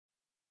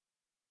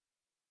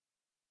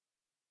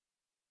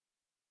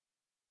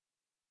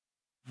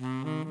In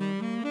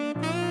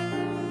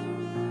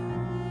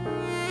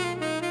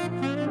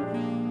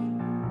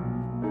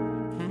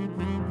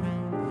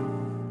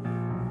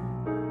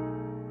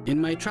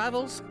my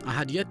travels, I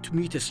had yet to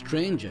meet a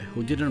stranger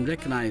who didn't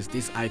recognize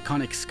this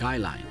iconic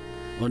skyline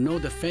or know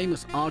the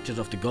famous arches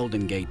of the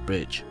Golden Gate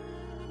Bridge.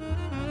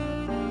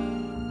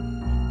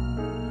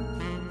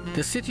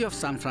 The city of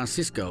San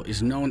Francisco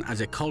is known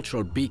as a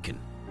cultural beacon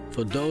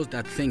for those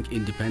that think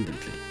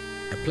independently,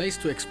 a place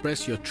to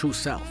express your true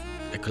self,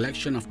 a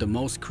collection of the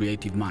most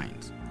creative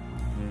minds.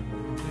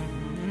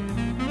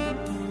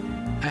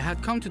 I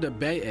had come to the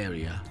Bay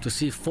Area to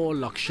see 4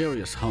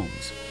 luxurious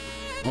homes.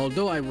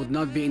 Although I would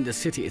not be in the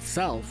city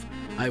itself,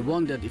 I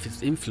wondered if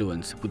its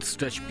influence would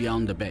stretch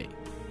beyond the Bay.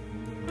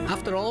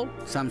 After all,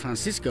 San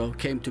Francisco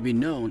came to be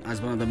known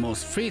as one of the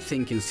most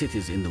free-thinking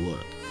cities in the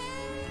world.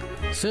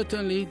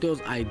 Certainly,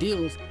 those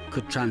ideals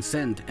could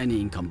transcend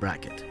any income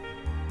bracket.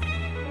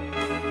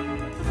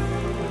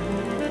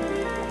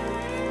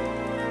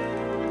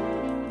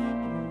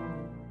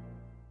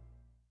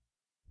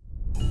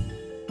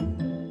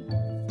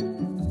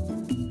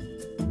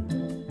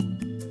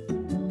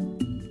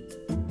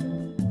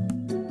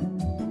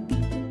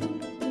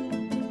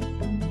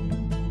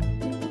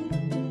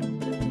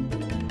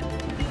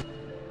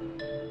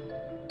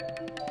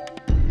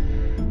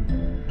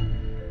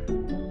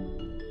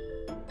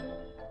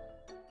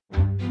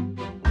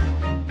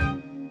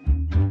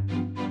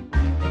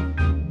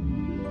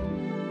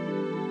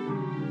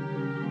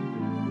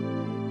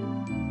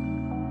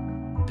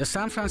 The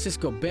San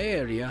Francisco Bay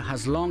Area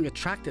has long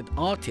attracted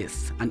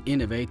artists and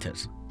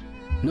innovators.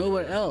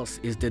 Nowhere else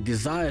is the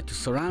desire to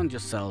surround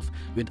yourself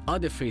with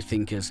other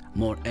freethinkers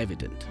more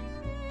evident.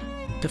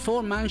 The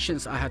 4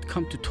 mansions I had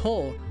come to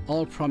tour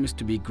all promised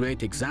to be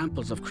great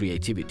examples of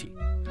creativity.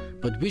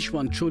 But which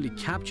one truly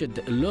captured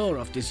the allure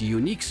of this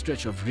unique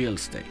stretch of real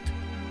estate?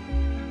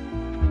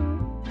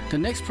 The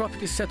next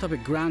property set up a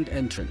grand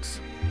entrance.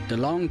 The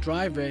long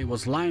driveway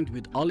was lined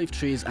with olive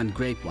trees and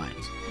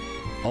grapevines,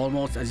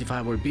 almost as if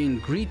I were being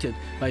greeted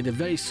by the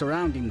very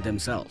surroundings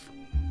themselves.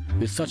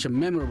 With such a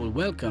memorable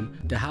welcome,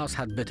 the house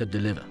had better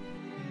deliver.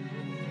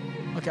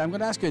 Okay, I'm going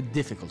to ask you a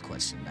difficult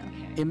question now.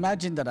 Okay.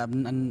 Imagine that I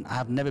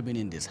have never been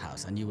in this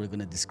house and you were going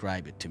to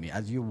describe it to me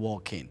as you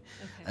walk in.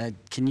 Okay.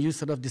 Can you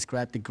sort of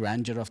describe the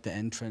grandeur of the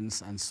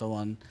entrance and so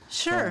on?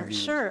 Sure,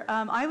 sure.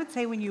 I would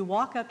say when you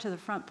walk up to the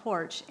front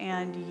porch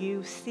and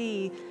you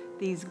see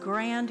these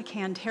grand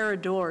cantera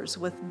doors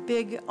with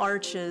big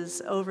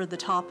arches over the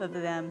top of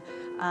them,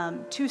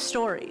 2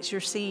 stories. You're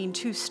seeing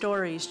 2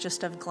 stories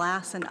just of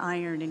glass and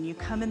iron, and you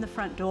come in the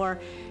front door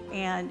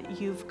and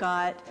you've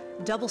got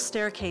double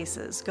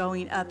staircases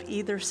going up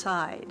either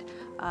side,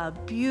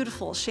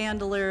 beautiful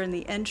chandelier in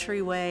the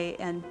entryway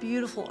and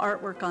beautiful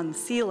artwork on the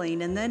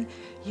ceiling, and then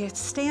you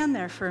stand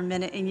there for a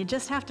minute and you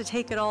just have to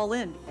take it all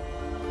in.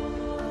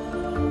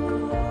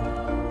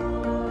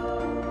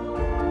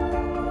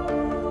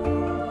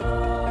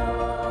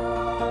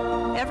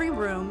 Every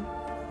room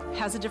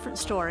has a different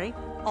story.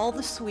 All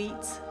the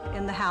suites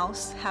in the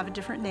house have a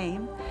different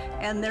name,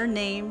 and they're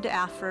named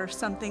after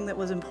something that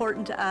was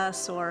important to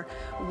us or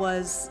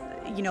was,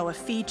 a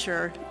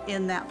feature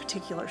in that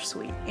particular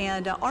suite.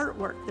 And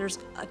artwork, there's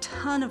a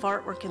ton of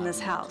artwork in this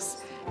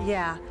house.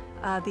 Yeah,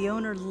 the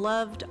owner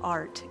loved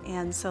art,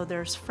 and so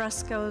there's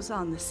frescoes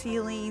on the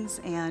ceilings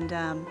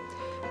and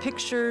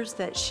pictures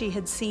that she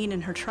had seen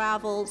in her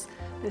travels.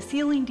 The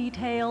ceiling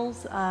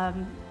details,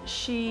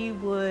 she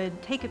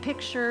would take a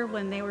picture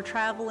when they were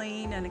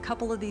traveling, and a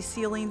couple of these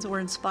ceilings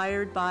were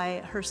inspired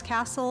by Hearst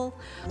Castle.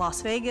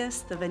 Las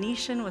Vegas, the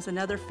Venetian, was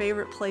another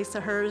favorite place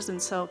of hers, and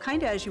so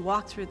kind of as you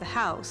walk through the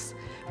house,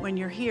 when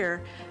you're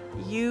here,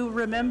 you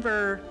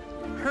remember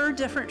her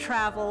different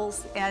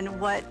travels and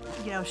what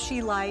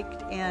she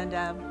liked and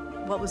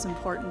what was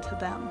important to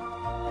them.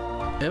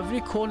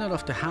 Every corner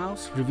of the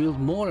house revealed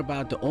more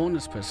about the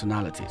owners'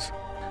 personalities.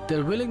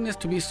 Their willingness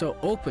to be so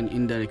open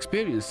in their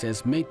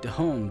experiences made the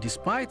home,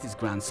 despite its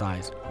grand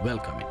size,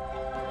 welcoming.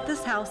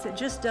 This house, it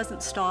just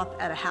doesn't stop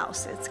at a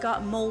house. It's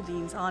got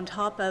moldings on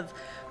top of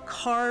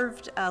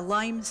carved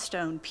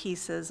limestone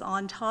pieces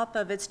on top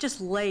of, it's just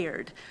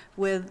layered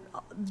with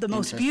the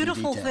most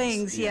beautiful details.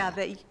 Things, yeah,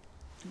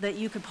 that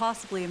you could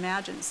possibly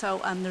imagine. So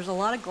there's a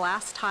lot of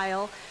glass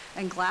tile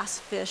and glass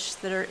fish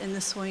that are in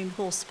the swimming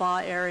pool spa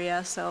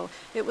area. So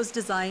it was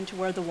designed to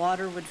where the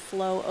water would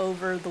flow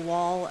over the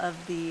wall of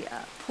the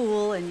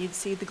pool and you'd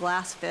see the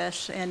glass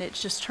fish, and it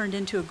just turned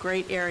into a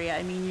great area.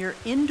 I mean, you're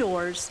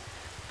indoors,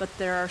 but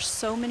there are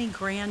so many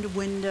grand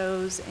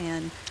windows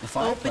and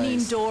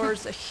opening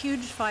doors, a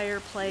huge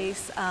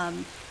fireplace,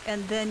 and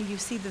then you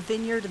see the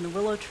vineyard and the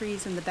willow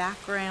trees in the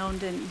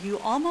background, and you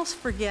almost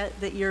forget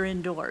that you're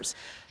indoors.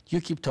 You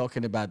keep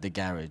talking about the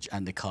garage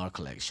and the car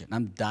collection.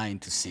 I'm dying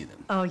to see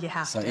them. Oh, you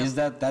have to. So is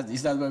that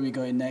where we're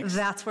going next?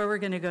 That's where we're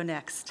going to go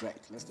next. Great,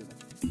 let's do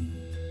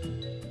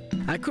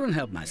that. I couldn't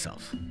help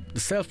myself. The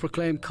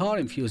self-proclaimed car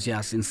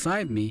enthusiast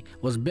inside me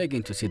was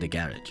begging to see the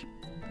garage.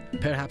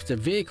 Perhaps the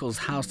vehicles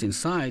housed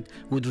inside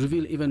would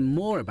reveal even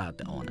more about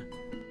the owner.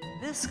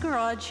 This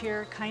garage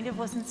here kind of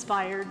was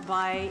inspired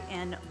by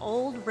an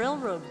old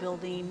railroad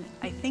building,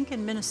 I think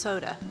in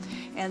Minnesota.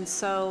 And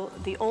so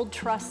the old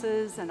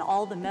trusses and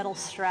all the metal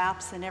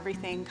straps and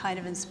everything kind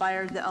of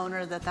inspired the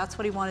owner that that's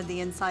what he wanted the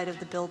inside of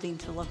the building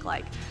to look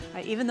like.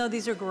 Even though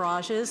these are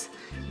garages,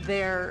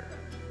 they're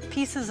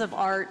pieces of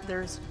art.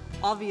 There's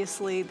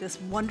obviously this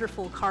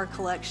wonderful car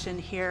collection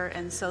here,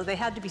 and so they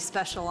had to be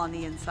special on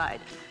the inside.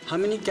 How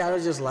many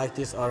garages like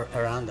this are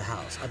around the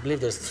house? I believe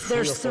there's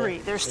three.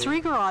 There's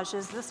three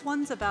garages. This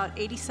one's about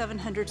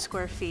 8,700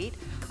 square feet.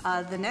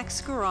 The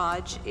next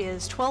garage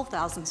is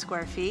 12,000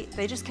 square feet.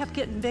 They just kept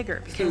getting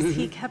bigger because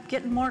he kept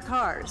getting more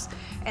cars.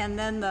 And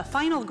then the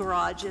final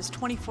garage is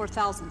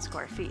 24,000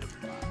 square feet.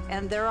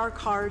 And there are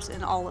cars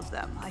in all of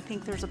them. I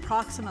think there's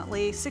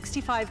approximately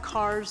 65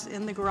 cars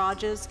in the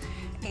garages,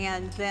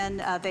 and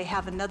then they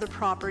have another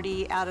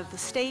property out of the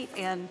state,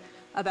 and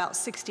about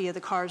 60 of the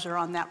cars are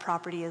on that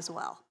property as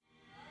well.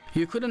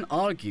 You couldn't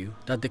argue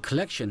that the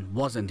collection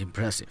wasn't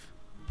impressive.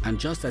 And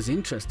just as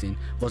interesting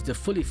was the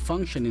fully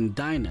functioning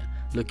diner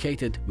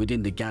located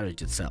within the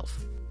garage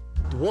itself.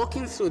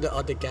 Walking through the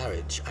other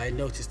garage, I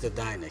noticed the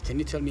diner. Can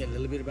you tell me a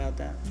little bit about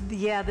that?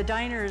 Yeah, the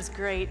diner is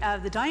great.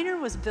 The diner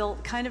was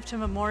built kind of to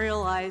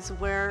memorialize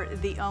where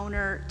the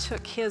owner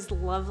took his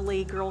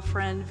lovely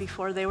girlfriend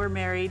before they were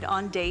married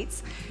on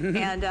dates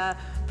and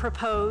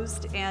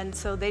proposed. And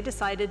so they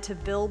decided to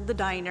build the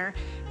diner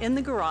in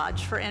the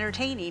garage for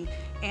entertaining.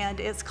 And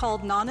it's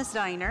called Nana's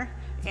Diner.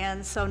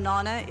 And so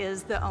Nana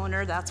is the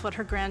owner, that's what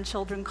her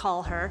grandchildren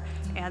call her.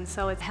 And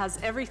so it has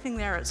everything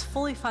there, it's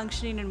fully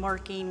functioning and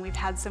working. We've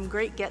had some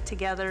great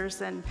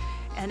get-togethers and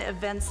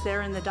events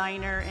there in the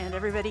diner, and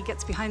everybody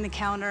gets behind the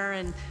counter,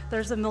 and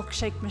there's a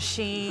milkshake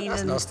machine.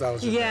 That's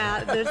nostalgia.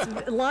 Yeah, there's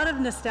a lot of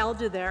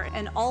nostalgia there.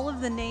 And all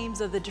of the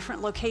names of the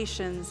different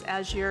locations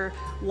as you're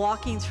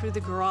walking through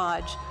the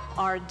garage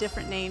are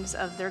different names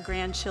of their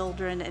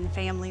grandchildren and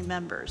family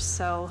members.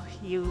 So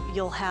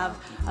you'll have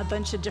a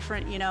bunch of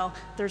different,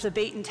 there's a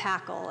Bait and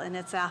Tackle, and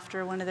it's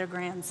after one of their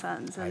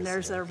grandsons, and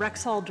there's a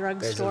Rexall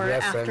drugstore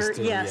after.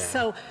 Yes,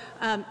 so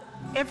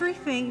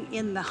everything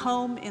in the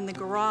home, in the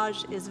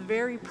garage, is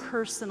very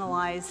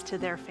personalized to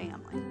their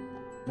family.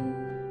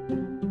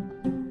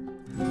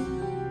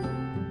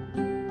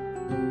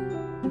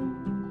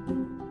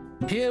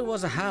 Here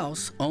was a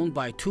house owned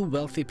by two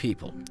wealthy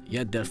people,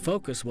 yet their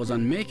focus was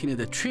on making it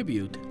a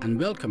tribute and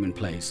welcoming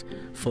place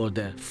for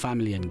their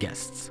family and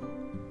guests.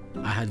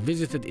 I had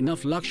visited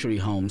enough luxury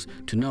homes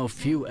to know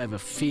few ever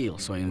feel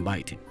so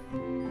inviting.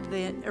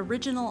 The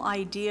original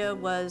idea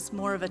was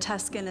more of a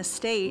Tuscan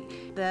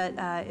estate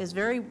that is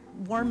very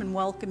warm and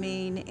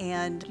welcoming,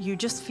 and you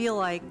just feel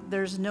like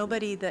there's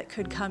nobody that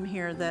could come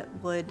here that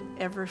would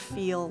ever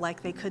feel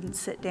like they couldn't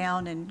sit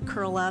down and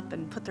curl up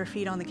and put their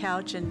feet on the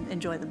couch and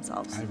enjoy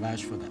themselves. I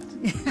vouch for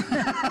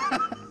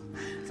that.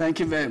 Thank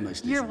you very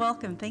much, Lisa. You're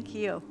welcome. Thank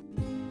you.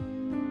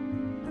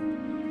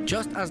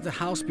 Just as the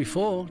house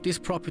before, this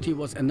property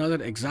was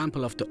another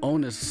example of the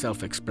owner's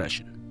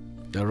self-expression.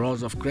 The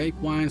rows of grape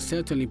vines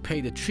certainly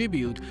paid a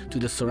tribute to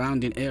the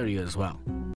surrounding area as well.